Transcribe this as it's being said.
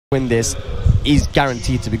win this, he's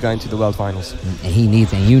guaranteed to be going to the World Finals. And he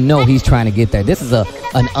needs it. And you know he's trying to get there. This is an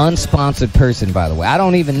unsponsored person, by the way. I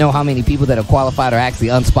don't even know how many people that have qualified are actually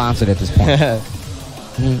unsponsored at this point.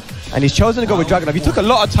 And he's chosen to go with Dragunov. He took a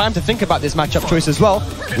lot of time to think about this matchup choice as well.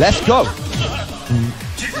 Let's go.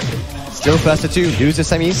 Still first to two,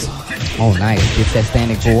 loses semis. Oh, nice. Gets that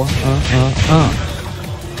standing four.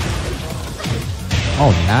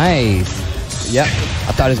 Oh, nice. Yep.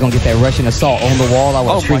 I thought he was going to get that Russian assault on the wall. I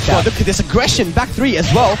was freaked out. Look at this aggression. Back three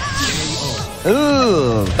as well.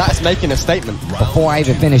 Ooh, that's making a statement. Before I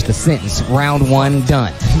even finished the sentence, round one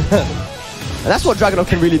done. And that's what Dragunov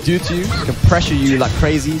can really do to you. He can pressure you like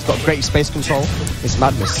crazy. He's got great space control. It's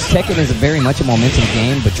madness. Tekken is very much a momentum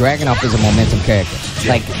game, but Dragunov is a momentum character.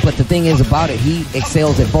 Like, but the thing is about it, he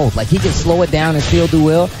excels at both. Like, he can slow it down and still do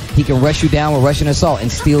well. He can rush you down with Russian assault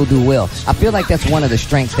and still do well. I feel like that's one of the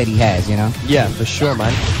strengths that he has, you know? Yeah, for sure,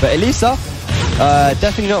 man. But Alisa,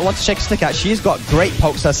 definitely not want to shake a stick at. She's got great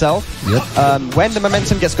pokes herself. Yep. When the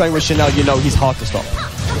momentum gets going with Chanel, you know he's hard to stop.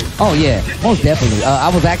 Oh, yeah, most definitely.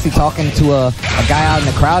 I was actually talking to a guy out in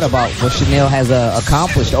the crowd about what Chanel has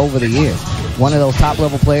accomplished over the years. One of those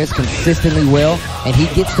top-level players, consistently well, and he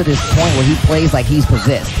gets to this point where he plays like he's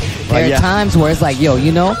possessed. There are times where it's like, yo,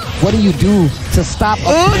 you know, what do you do to stop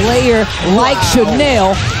a player like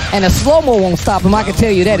Chanel? And a slow-mo won't stop him. I can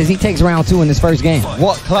tell you that as he takes round two in this first game.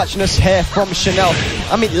 What clutchness here from Chanel.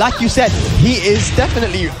 I mean, like you said, he is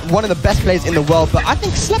definitely one of the best players in the world, but I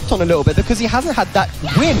think slept on a little bit because he hasn't had that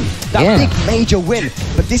win, that big major win.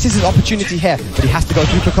 But this is his opportunity here. But he has to go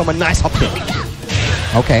through Kkokkoma. Nice up kick.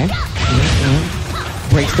 Okay.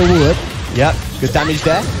 Breaks the wood. Yep, good damage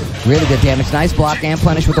there. Really good damage. Nice block and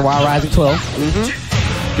punish with the Wild Rising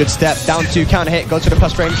 12. Good step, down two, counter hit, go to the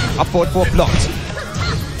plus range, up forward four, blocked.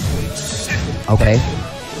 Okay.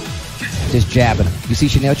 Just jabbing him. You see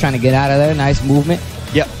Chanel trying to get out of there. Nice movement.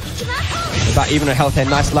 Yep. About even her health here,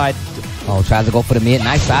 nice slide. Oh, tries to go for the mid.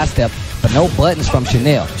 Nice sidestep, but no buttons from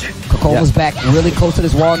Chanel. Kkokoma's back really close to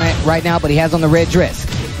this wall right now, but he has on the red dress.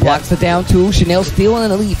 Blocks the down two. Chanel still in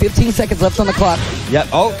the lead. 15 seconds left on the clock. Yep.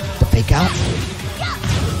 Oh. The fake out.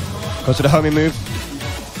 Goes to the homing move.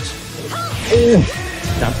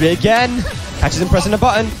 Down three again. Catches him pressing the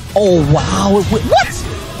button. Oh, wow. What?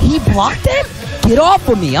 He blocked that? Get off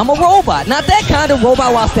of me. I'm a robot. Not that kind of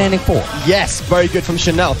robot while standing four. Yes, very good from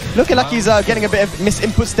Chanel. Looking like he's getting a bit of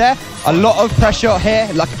misinputs there. A lot of pressure here,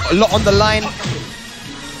 like a lot on the line.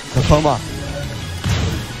 Kkokkoma.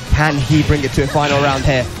 Can he bring it to a final round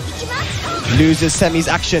here? Loses semis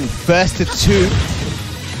action. First to two.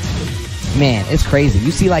 Man, it's crazy.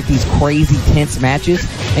 You see like these crazy tense matches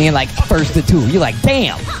and you're like first to two. You're like,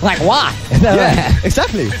 damn. Like, why? Yeah,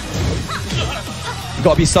 exactly. You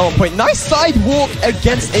gotta be so on point. Nice sidewalk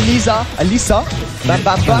against Alisa. Bam,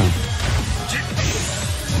 bam, bam.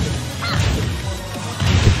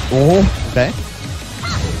 Oh, okay.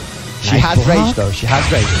 She has rage though. She has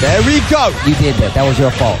rage. There we go. You did that. That was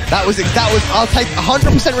your fault. That was. I'll take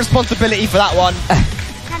 100% responsibility for that one.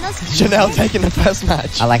 Chanel taking the first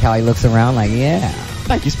match. I like how he looks around like, yeah.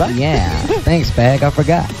 Thank you, Spag. Yeah. Thanks, Spag. I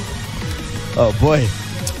forgot. Oh boy.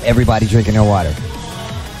 Everybody drinking their water,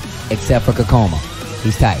 except for Kkokkoma.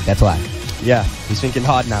 He's tight. That's why. Yeah. He's thinking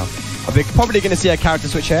hard now. We're probably going to see a character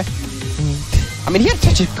switch here. I mean, he had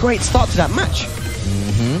such a great start to that match.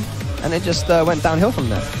 And it just went downhill from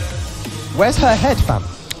there. Where's her head, fam?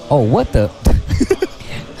 Oh, what the?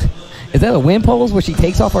 Is that a wind pose where she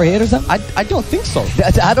takes off her head or something? I don't think so.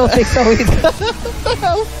 I don't think so either.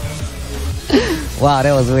 Wow,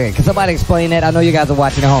 that was weird. Can somebody explain that? I know you guys are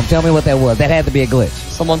watching at home. Tell me what that was. That had to be a glitch.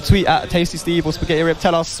 Someone tweet at Tasty Steve or Spaghetti Rip.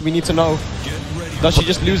 Tell us. We need to know. Does she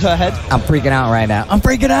just lose her head? I'm freaking out right now. I'm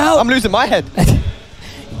freaking out. I'm losing my head.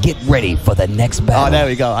 Get ready for the next battle. Oh, there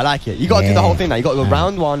we go. I like it. You got to do the whole thing now. You got to go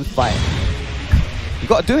round one, fight. You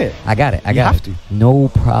got to do it. I got it. I got it. You have to. No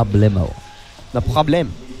problemo. No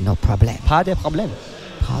problem. No problem. Pas de problème.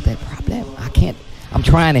 Pas de problème. I can't. I'm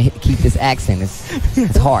trying to keep this accent.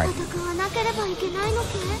 It's hard.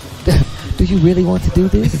 Do you really want to do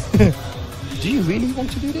this? Do you really want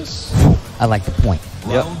to do this? I like the point.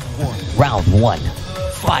 Yep. Round one.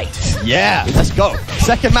 Fight. Yeah. Let's go.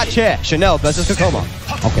 Second match here. Chanel versus Kkokkoma.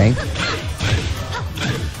 Okay.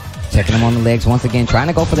 Checking him on the legs once again. Trying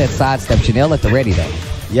to go for that sidestep. Chanel at the ready though.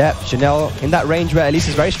 Yep. Chanel in that range where Alisa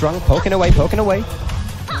is very strong. Poking away. Poking away.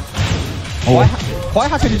 Oh. Why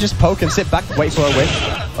happy to just poke and sit back, wait for a win?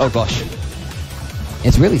 Oh gosh.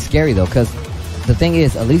 It's really scary though, because the thing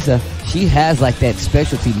is, Alisa, she has like that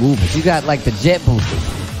specialty movement. She got like the jet booster.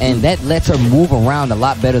 and that lets her move around a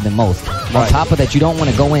lot better than most. On top of that, you don't want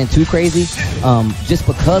to go in too crazy, just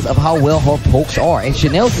because of how well her pokes are. And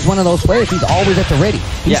Chanel's is one of those players, he's always at the ready.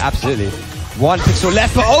 Yeah, absolutely. One pixel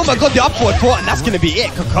left, but oh my god, the upward four, and that's going to be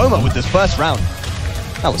it. Kkokkoma with this first round.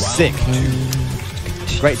 That was sick.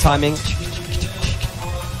 Great timing.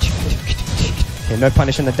 Okay, no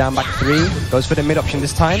punish on the down back three. Goes for the mid option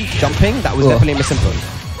this time. Jumping, that was definitely a misinput.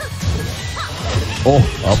 Oh,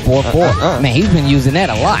 a 4-4. Man, he's been using that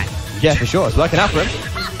a lot. Yeah, for sure. It's working out for him.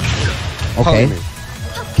 Okay.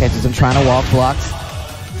 Catches him trying to walk blocks.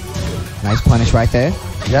 Nice punish right there.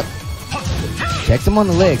 Yep. Checks him on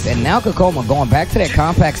the legs. And now Kkokkoma going back to that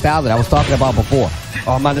compact style that I was talking about before.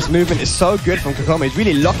 Oh man, this movement is so good from Kkokkoma. He's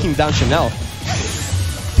really locking down Chanel.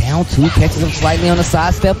 Down two, catches him slightly on the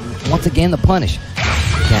side step. Once again, the punish.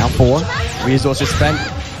 Down four. Resources spent.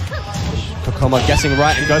 Kkokkoma guessing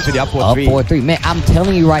right and goes for the upward three. Upward three. Man, I'm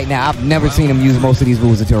telling you right now, I've never seen him use most of these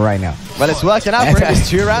moves until right now. Well, it's working out for him. He's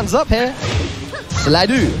 2 rounds up here.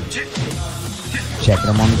 Sladu. Checking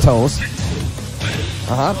him on the toes.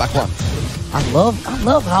 Back one. I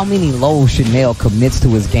love how many lows Chanel commits to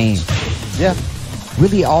his game. Yeah.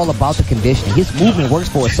 Really all about the conditioning. His movement works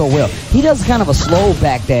for it so well. He does kind of a slow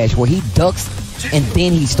backdash where he ducks and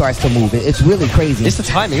then he starts to move. It's really crazy. It's the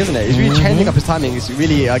timing, isn't it? He's really changing up his timing. He's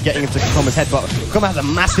really getting into Kkokoma's head, but Kkokkoma has a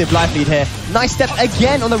massive life lead here. Nice step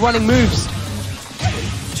again on the running moves.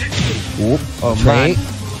 Oop. Oh, man.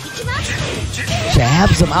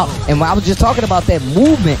 Jabs him out. And when I was just talking about that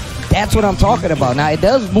movement, that's what I'm talking about. Now, it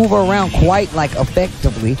does move her around quite, like,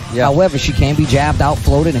 effectively. Yeah. However, she can be jabbed out,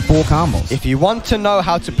 floated, in full combos. If you want to know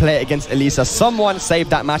how to play against Alisa, someone saved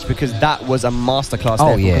that match because that was a masterclass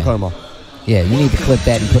there from Kkokkoma. Yeah, you need to clip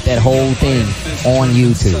that and put that whole thing on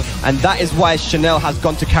YouTube. And that is why Chanel has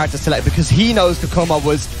gone to character select, because he knows Kkokkoma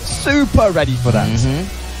was super ready for that.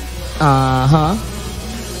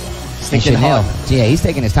 Thinking hard. Yeah, he's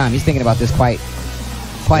taking his time. He's thinking about this quite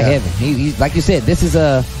heavy. He's like you said, this is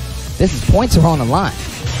points are on the line.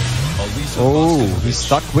 Oh, he's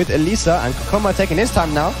stuck with Alisa, and Kkokkoma taking his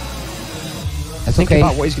time now. Think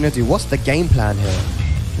about what he's going to do. What's the game plan here?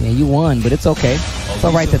 Yeah, you won, but it's okay. It's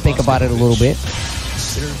all right to think about it a little bit.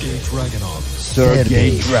 Sergey Dragunov.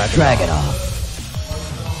 Sergey Dragunov.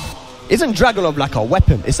 Isn't Dragunov like a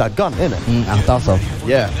weapon? It's a gun, isn't it? I thought so.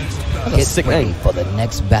 Yeah. That's a sick name for the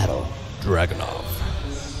next battle. Dragunov.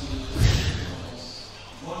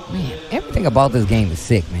 Man, everything about this game is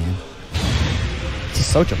sick, man. It's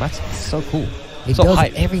just so dramatic. It's so cool. It so does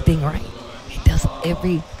hype. everything right. It does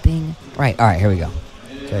everything right. All right, here we go.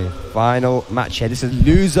 Okay, final match here. This is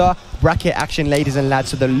loser bracket action, ladies and lads.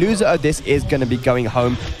 So the loser of this is going to be going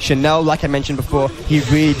home. Chanel, like I mentioned before, he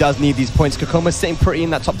really does need these points. Kkokoma's sitting pretty in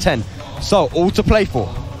that top 10. So, all to play for.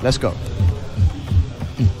 Let's go.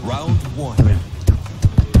 Round one.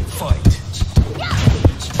 Fight.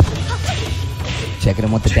 Checking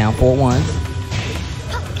him with the down 4-1s.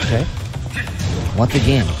 Okay. Once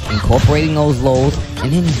again, incorporating those lows,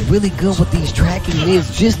 and then he's really good with these tracking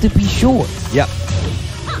mids just to be sure. Yep.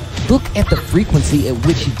 Look at the frequency at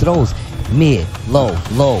which he throws. Mid, low,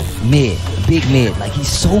 low, mid, big mid. Like, he's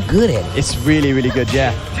so good at it. It's really, really good,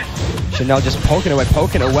 yeah. Chanel just poking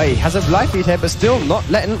away. Has a life lead here, but still not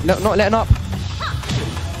letting up.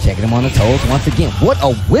 Checking him on the toes once again. What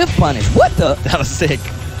a whip punish. What the? That was sick.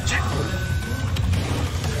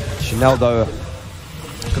 Chanel, though,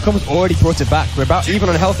 Kkokoma's already brought it back. We're about even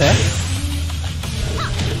on health here.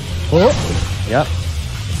 Oh. Yep.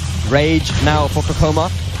 Rage now for Kkokkoma.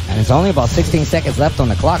 And it's only about 16 seconds left on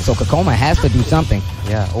the clock, so Kkokkoma has to do something.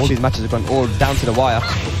 Yeah, all these matches have gone all down to the wire.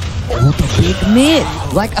 Oh, the big mid.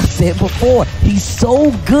 Like I said before, he's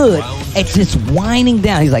so good at just winding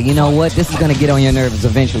down. He's like, you know what? This is going to get on your nerves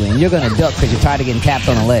eventually, and you're going to duck because you're tired of getting capped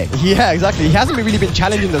on the leg. Yeah, exactly. He hasn't really been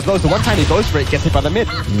challenging those lows. The one time he goes for it, gets hit by the mid.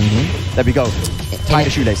 There we go. Tie the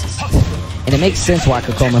shoelaces. And it makes sense why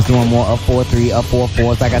Kkokoma's doing more up 4-3, up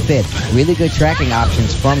 4-4s. Like I said, really good tracking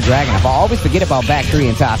options from Dragunov. I always forget about back 3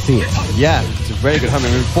 until I see it. Yeah, it's a very good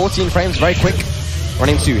homing move. 14 frames, very quick.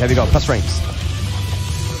 Running 2, here we go, plus frames.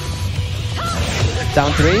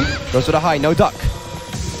 Down 3, goes for the high, no duck.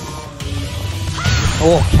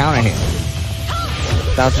 Oh, counter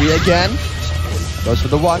hit. Down 3 again. Goes for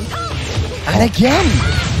the 1. And again.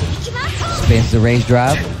 Spins the raise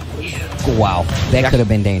drive. Wow, that could have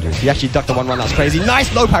been dangerous. He actually ducked the 1-1, that's crazy.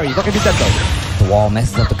 Nice low parry, he's not going to be dead though. The wall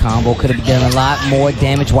messes up the combo, could have done a lot more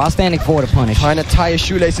damage while standing forward to punish. Trying to tie his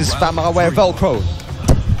shoelaces, spam our way of Velcro.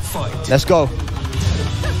 Let's go.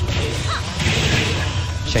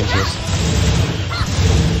 Change this.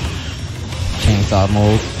 Chainsaw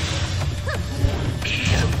mode.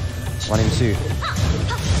 1 and 2.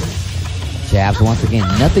 Jabs once again.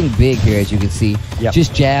 Nothing big here, as you can see. Yep.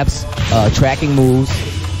 Just jabs, tracking moves.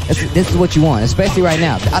 This is what you want, especially right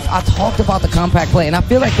now. I talked about the compact play, and I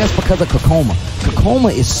feel like that's because of Kkokkoma.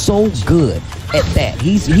 Kkokkoma is so good at that.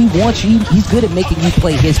 He's good at making you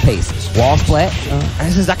play his pace. Wall splat. And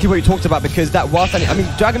this is exactly what you talked about, because that while standing, I mean,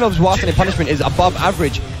 Dragunov's while standing punishment is above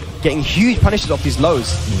average, getting huge punishes off these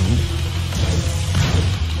lows.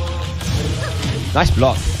 Nice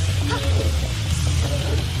block.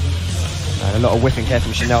 And a lot of whiffing here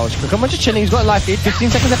from Chanel. Kkokkoma just chilling. He's got a life lead. 15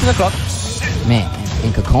 seconds left on the clock. Man,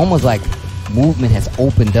 and Kokkoma's like movement has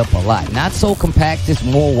opened up a lot. Not so compact, just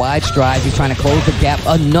more wide strides. He's trying to close the gap.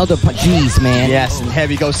 Another jeez, man. Yes, and here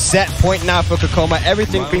we go. Set point now for Kkokkoma.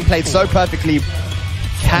 Everything being played so perfectly.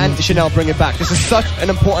 Can Chanel bring it back? This is such an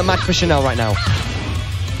important match for Chanel right now.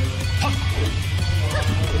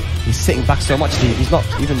 He's sitting back so much, Steve. He's not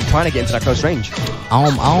even trying to get into that close range. I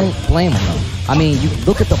don't blame him, though. I mean, you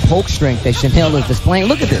look at the poke strength that Chanel is displaying.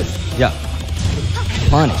 Look at this. Yeah.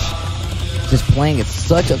 Punish. Just playing at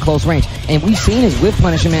such a close range. And we've seen his whip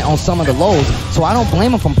punishment on some of the lows, so I don't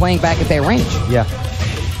blame him from playing back at that range. Yeah.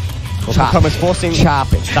 Well, Kkokoma's forcing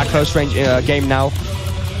that close range game now.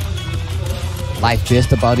 Life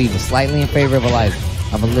just about even. Slightly in favor of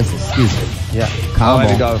Alisa, excuse me. Yeah. Combo. Oh,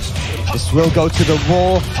 here we go. This will go to the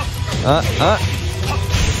wall.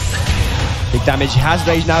 Big damage. He has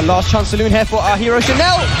rage now. Last chance saloon here for our hero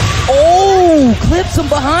Chanel. Oh! Clips him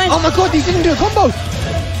behind. Oh my god, he didn't do a combo.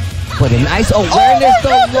 But a nice awareness, the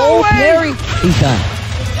low parry. He's done.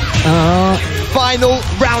 Final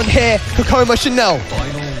round here, Kkokkoma Chanel.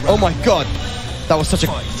 Oh my god, that was such a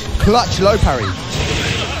clutch low parry.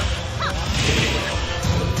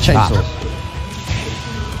 Chainsaw.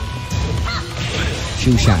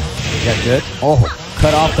 Shoe shine. Yeah, good. Oh,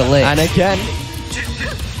 cut off the leg. And again.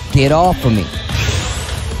 Get off of me.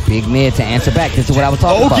 Big mid to answer back. This is what I was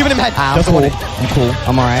talking about. Oh, giving him head. I'm cool. I'm cool.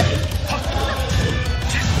 I'm alright.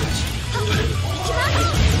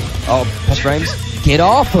 Oh, plus frames. Get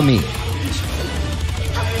off of me.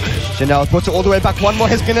 Chanel puts it all the way back. One more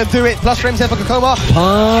is gonna do it. Plus frames here for Kkokkoma.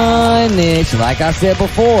 Punish. Like I said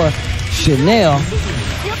before, Chanel.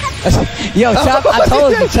 Yo, I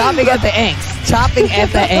told you, chopping at the angst. Chopping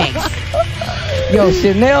at the angst. Yo,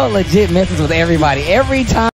 Chanel legit messes with everybody. Every time.